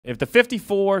If the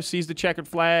 54 sees the checkered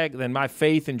flag, then my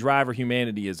faith in driver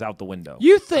humanity is out the window.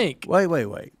 You think?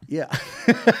 Wait. Yeah.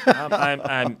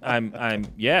 I'm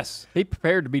yes. Be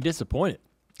prepared to be disappointed.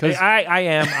 I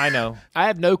am. I know. I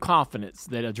have no confidence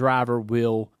that a driver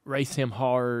will race him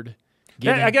hard.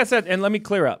 I guess that, and let me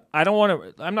clear up. I don't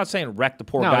want to. I'm not saying wreck the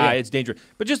poor guy. Yeah. It's dangerous,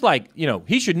 but just like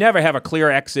he should never have a clear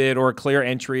exit or a clear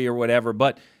entry or whatever.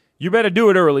 But you better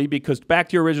do it early because back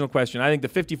to your original question, I think the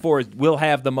 54 will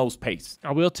have the most pace.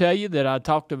 I will tell you that I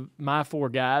talked to my 4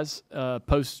 guys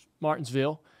post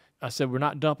Martinsville. I said we're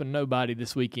not dumping nobody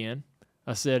this weekend.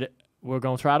 I said we're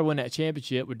going to try to win that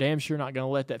championship. We're damn sure not going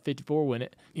to let that 54 win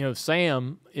it.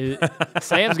 Sam's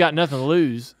got nothing to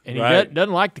lose, and he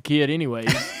doesn't like the kid anyways.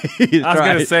 I was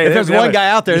going to say, if there's one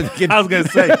guy out there, I was going to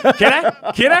say, can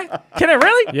I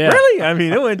really? Yeah. Really? I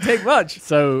mean, it wouldn't take much.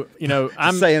 So,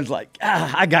 Sam's like,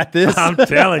 I got this. I'm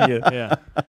telling you. Yeah.